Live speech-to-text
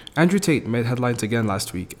Andrew Tate made headlines again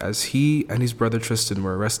last week as he and his brother Tristan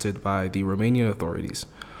were arrested by the Romanian authorities.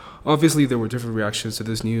 Obviously, there were different reactions to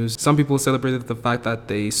this news. Some people celebrated the fact that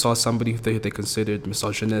they saw somebody who they considered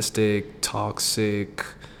misogynistic, toxic,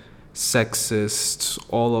 sexist,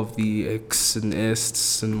 all of the icks and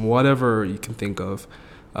ists and whatever you can think of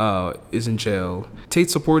is in jail.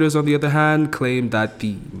 Tate supporters, on the other hand, claimed that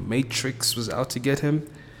the Matrix was out to get him,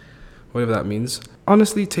 whatever that means.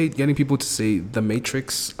 Honestly, Tate getting people to say the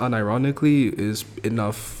Matrix unironically is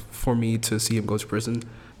enough for me to see him go to prison.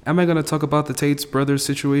 Am I going to talk about the Tate's brothers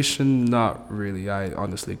situation? Not really. I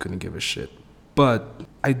honestly couldn't give a shit. But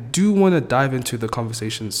I do want to dive into the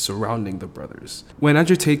conversations surrounding the brothers. When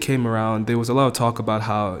Andrew Tate came around, there was a lot of talk about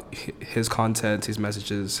how his content, his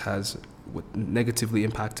messages has negatively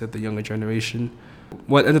impacted the younger generation.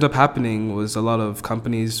 What ended up happening was a lot of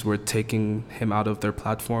companies were taking him out of their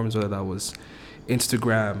platforms, whether that was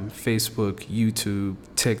Instagram, Facebook, YouTube,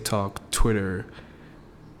 TikTok, Twitter,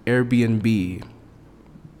 Airbnb.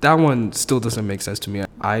 That one still doesn't make sense to me.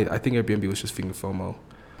 I think Airbnb was just feeding FOMO.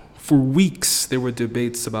 For weeks, there were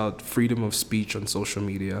debates about freedom of speech on social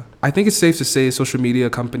media. I think it's safe to say social media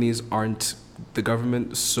companies aren't the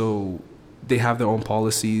government, so they have their own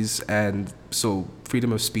policies, and so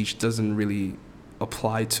freedom of speech doesn't really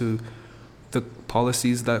apply to the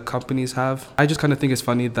policies that companies have. I just kind of think it's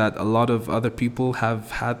funny that a lot of other people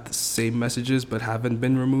have had the same messages but haven't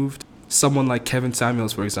been removed. Someone like Kevin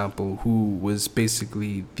Samuels, for example, who was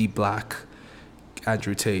basically the black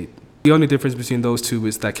Andrew Tate. The only difference between those two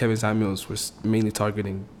is that Kevin Samuels was mainly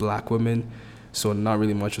targeting black women, so not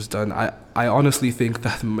really much was done. I honestly think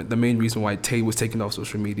that the main reason why Tate was taken off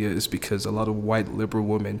social media is because a lot of white liberal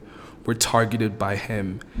women were targeted by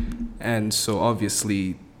him, and so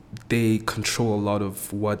obviously they control a lot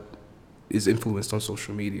of what is influenced on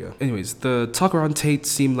social media. Anyways, the talk around Tate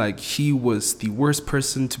seemed like he was the worst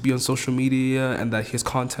person to be on social media and that his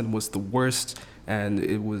content was the worst and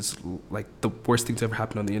it was like the worst thing to ever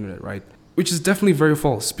happen on the internet, right? Which is definitely very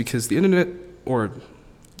false because the internet, or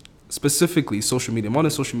specifically social media,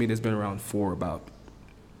 modern social media has been around for about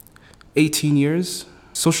 18 years.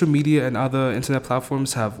 Social media and other internet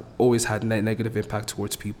platforms have always had negative impact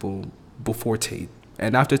towards people before Tate.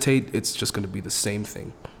 And after Tate, it's just going to be the same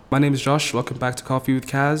thing. My name is Josh. Welcome back to Coffee with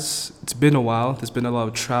Kaz. It's been a while. There's been a lot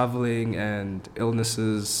of traveling and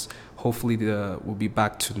illnesses. Hopefully, we'll be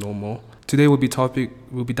back to normal. Today, we'll be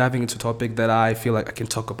diving into a topic that I feel like I can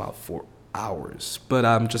talk about for hours, but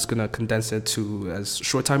I'm just going to condense it to as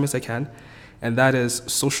short time as I can, and that is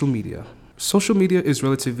social media. Social media is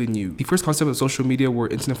relatively new. The first concept of social media were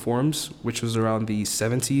internet forums, which was around the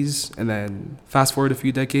 70s, and then fast forward a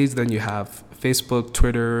few decades, then you have Facebook,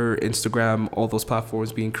 Twitter, Instagram, all those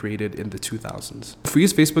platforms being created in the 2000s. If we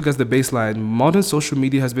use Facebook as the baseline, modern social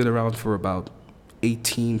media has been around for about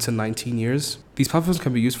 18 to 19 years. These platforms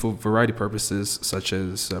can be used for a variety of purposes, such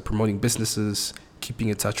as promoting businesses, keeping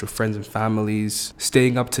in touch with friends and families,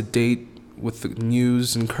 staying up to date with the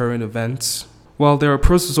news and current events. While there are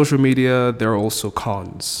pros to social media, there are also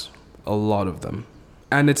cons, a lot of them.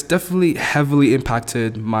 And it's definitely heavily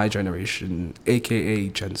impacted my generation, aka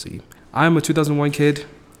Gen Z. I'm a 2001 kid,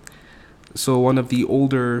 so one of the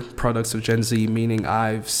older products of Gen Z, meaning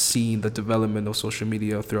I've seen the development of social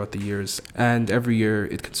media throughout the years, and every year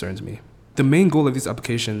it concerns me. The main goal of these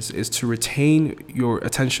applications is to retain your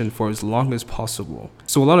attention for as long as possible.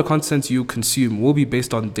 So a lot of content you consume will be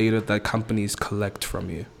based on data that companies collect from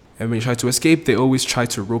you. And when you try to escape, they always try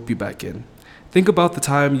to rope you back in. Think about the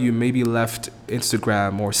time you maybe left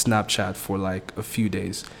Instagram or Snapchat for like a few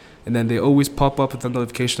days, and then they always pop up with a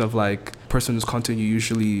notification of like person whose content you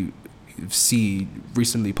usually see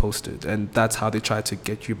recently posted, and that's how they try to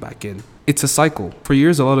get you back in. It's a cycle. For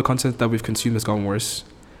years, a lot of content that we've consumed has gone worse,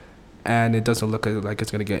 and it doesn't look like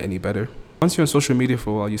it's going to get any better. Once you're on social media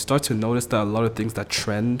for a while, you start to notice that a lot of things that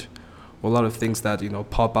trend, or a lot of things that,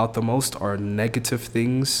 pop out the most are negative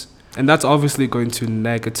things. And that's obviously going to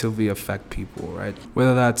negatively affect people, right?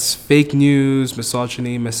 Whether that's fake news,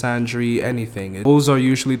 misogyny, misandry, anything. Those are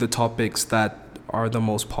usually the topics that are the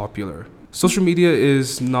most popular. Social media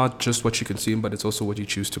is not just what you consume, but it's also what you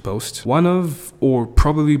choose to post. One of, or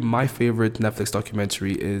probably my favorite Netflix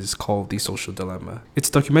documentary is called The Social Dilemma. It's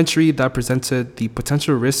a documentary that presented the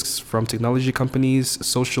potential risks from technology companies,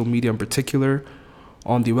 social media in particular,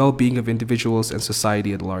 on the well-being of individuals and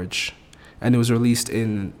society at large. And it was released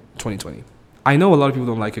in 2020. I know a lot of people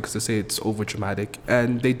don't like it because they say it's over-dramatic,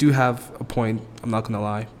 and they do have a point, I'm not going to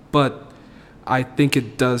lie. But I think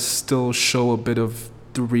it does still show a bit of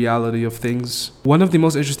the reality of things. One of the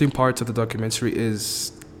most interesting parts of the documentary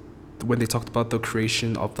is when they talked about the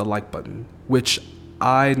creation of the like button, which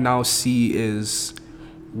I now see is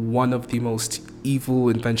one of the most evil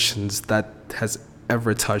inventions that has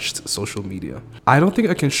ever touched social media. I don't think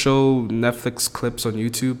I can show Netflix clips on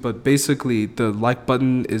YouTube, but basically the like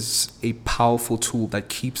button is a powerful tool that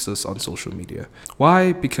keeps us on social media.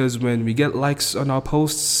 Why? Because when we get likes on our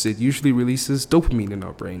posts, it usually releases dopamine in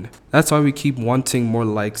our brain. That's why we keep wanting more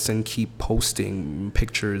likes and keep posting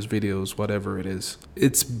pictures, videos, whatever it is.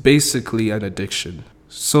 It's basically an addiction.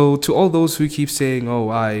 So to all those who keep saying, "Oh,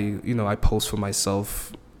 I post for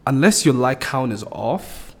myself," unless your like count is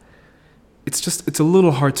off, it's a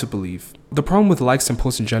little hard to believe. The problem with likes and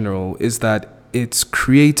posts in general is that it's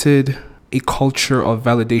created a culture of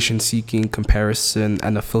validation seeking, comparison,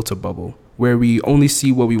 and a filter bubble where we only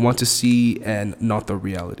see what we want to see and not the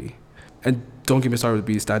reality. And don't get me started with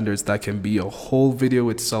beauty standards. That can be a whole video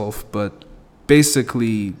itself, but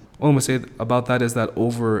basically all I'm going to say about that is that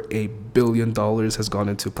over $1 billion has gone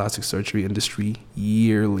into plastic surgery industry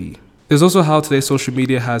yearly. There's also how today's social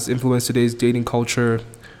media has influenced today's dating culture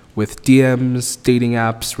with DMs, dating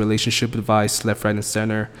apps, relationship advice, left, right, and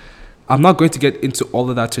center. I'm not going to get into all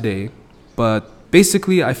of that today, but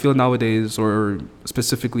basically I feel nowadays, or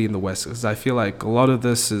specifically in the West, because I feel like a lot of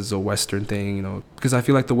this is a Western thing, because I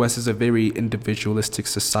feel like the West is a very individualistic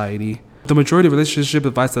society. The majority of relationship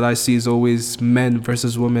advice that I see is always men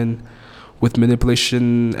versus women with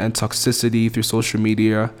manipulation and toxicity through social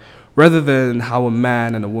media, rather than how a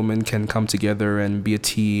man and a woman can come together and be a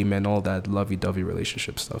team and all that lovey-dovey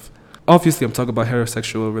relationship stuff. Obviously, I'm talking about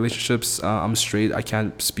heterosexual relationships. I'm straight. I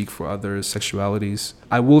can't speak for other sexualities.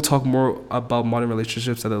 I will talk more about modern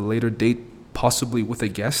relationships at a later date, possibly with a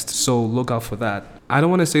guest, so look out for that. I don't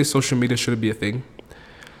want to say social media shouldn't be a thing,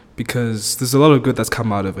 because there's a lot of good that's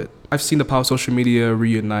come out of it. I've seen the power of social media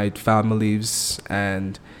reunite families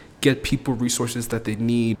and get people resources that they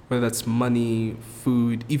need, whether that's money,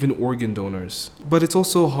 food, even organ donors. But it's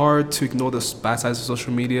also hard to ignore the bad sides of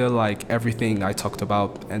social media, like everything I talked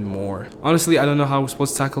about and more. Honestly, I don't know how we're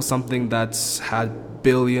supposed to tackle something that's had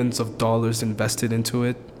billions of dollars invested into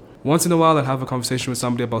it. Once in a while, I'd have a conversation with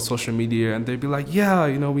somebody about social media and they'd be like, yeah,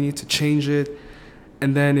 we need to change it.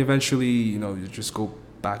 And then eventually, you just go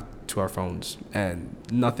back to our phones and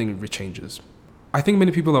nothing changes. I think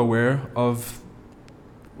many people are aware of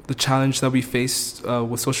the challenge that we face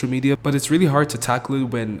with social media, but it's really hard to tackle it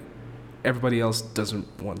when everybody else doesn't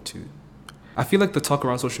want to. I feel like the talk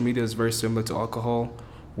around social media is very similar to alcohol,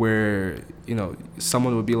 where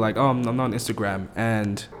someone would be like, "Oh, I'm not on Instagram,"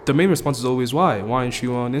 and the main response is always, "Why? Why aren't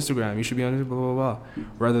you on Instagram? You should be on blah blah blah,"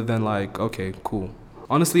 rather than like, "Okay, cool."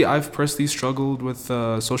 Honestly, I've personally struggled with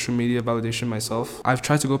social media validation myself. I've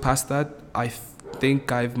tried to go past that. I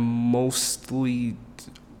think I've mostly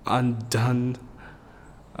undone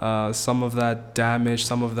some of that damage,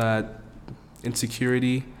 some of that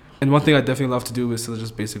insecurity. And one thing I definitely love to do is to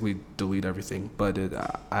just basically delete everything. But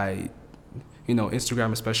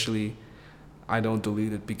Instagram especially, I don't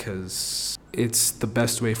delete it because it's the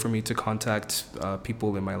best way for me to contact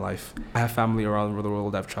people in my life. I have family around the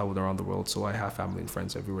world. I've traveled around the world, so I have family and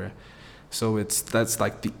friends everywhere. So that's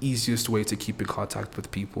like the easiest way to keep in contact with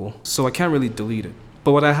people. So I can't really delete it.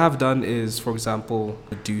 But what I have done is, for example,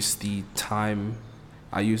 reduce the time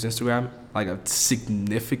I use Instagram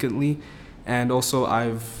significantly, and also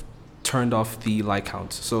I've turned off the like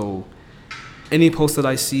count. So any post that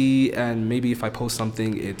I see, and maybe if I post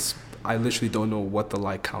something, I literally don't know what the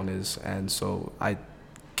like count is, and so I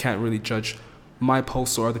can't really judge my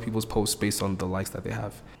posts or other people's posts based on the likes that they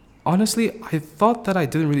have. Honestly, I thought that I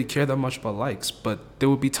didn't really care that much about likes, but there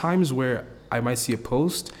would be times where I might see a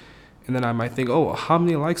post and then I might think, oh, how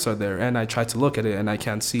many likes are there? And I try to look at it and I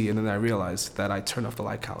can't see. And then I realize that I turned off the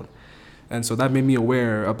like count. And so that made me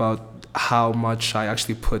aware about how much I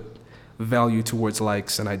actually put value towards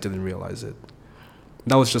likes and I didn't realize it.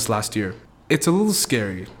 That was just last year. It's a little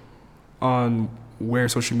scary on where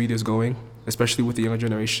social media is going, especially with the younger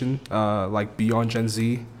generation, like beyond Gen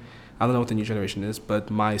Z. I don't know what the new generation is, but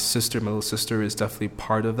my little sister is definitely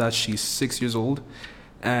part of that. She's 6 years old.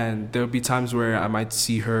 And there'll be times where I might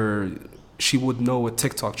see her, she would know a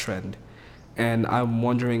TikTok trend. And I'm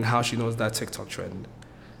wondering how she knows that TikTok trend.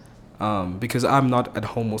 Because I'm not at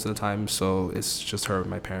home most of the time, so it's just her and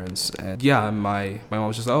my parents. And yeah, my mom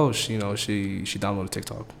was just like, oh, she downloaded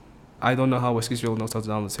TikTok. I don't know how a 6-year-old knows how to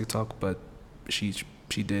download TikTok, but she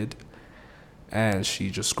did. And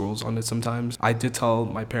she just scrolls on it sometimes. I did tell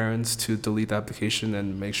my parents to delete the application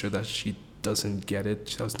and make sure that she doesn't get it.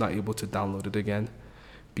 She was not able to download it again.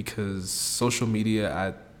 Because social media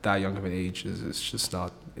at that young of an age it's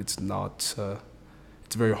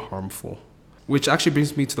very harmful. Which actually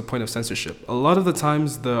brings me to the point of censorship. A lot of the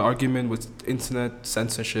times the argument with internet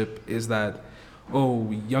censorship is that,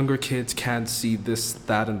 oh, younger kids can't see this,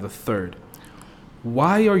 that, and the third.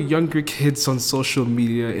 Why are younger kids on social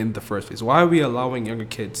media in the first place? Why are we allowing younger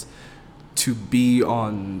kids to be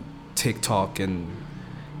on TikTok and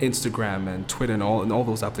Instagram and Twitter and all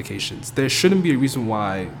those applications? There shouldn't be a reason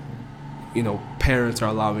why, parents are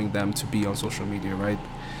allowing them to be on social media, right?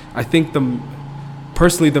 I think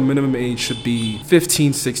personally the minimum age should be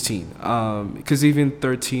 15, 16, because even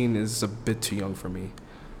 13 is a bit too young for me.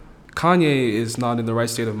 Kanye is not in the right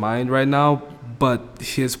state of mind right now, but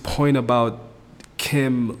his point about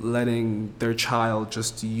Kim letting their child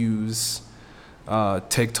just use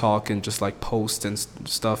TikTok and just like post and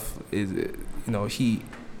stuff is,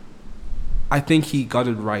 I think he got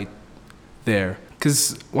it right there.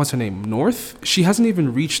 Because what's her name? North? She hasn't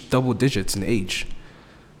even reached double digits in age.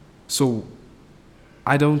 So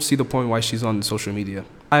I don't see the point why she's on social media.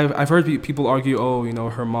 I've heard people argue,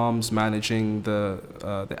 her mom's managing the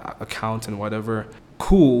account and whatever.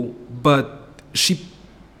 Cool, but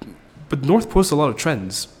North posts a lot of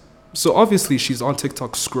trends. So obviously she's on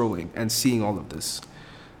TikTok scrolling and seeing all of this.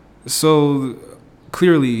 So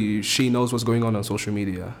clearly she knows what's going on social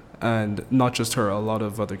media, and not just her, a lot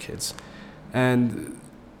of other kids. And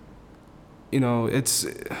there's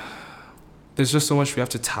just so much we have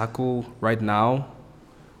to tackle right now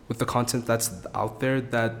with the content that's out there,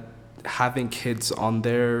 that having kids on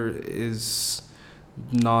there is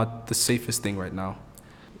not the safest thing right now.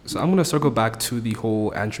 So I'm going to circle back to the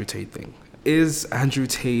whole Andrew Tate thing. Is Andrew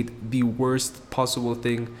Tate the worst possible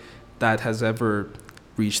thing that has ever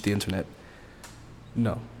reached the internet?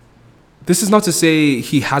 No. This is not to say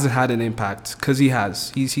he hasn't had an impact, because he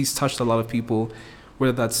has. He's touched a lot of people,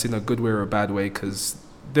 whether that's in a good way or a bad way, because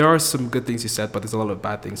there are some good things he said, but there's a lot of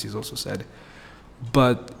bad things he's also said.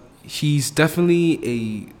 But he's definitely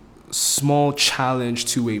a small challenge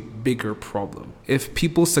to a bigger problem. If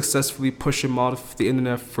people successfully push him off the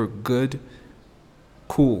internet for good,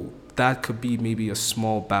 cool. That could be maybe a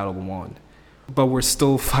small battle won. But we're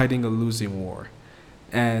still fighting a losing war.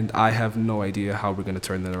 And I have no idea how we're going to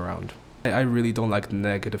turn that around. I really don't like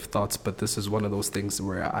negative thoughts, but this is one of those things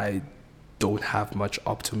where I don't have much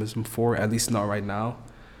optimism for, at least not right now.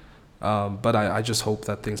 But I just hope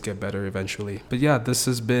that things get better eventually. But yeah, this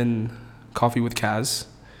has been Coffee with Kaz.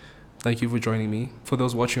 Thank you for joining me. For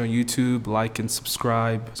those watching on YouTube, like and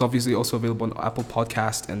subscribe. It's obviously also available on Apple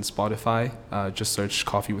Podcast and Spotify. Just search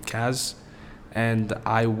Coffee with Kaz. And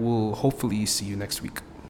I will hopefully see you next week.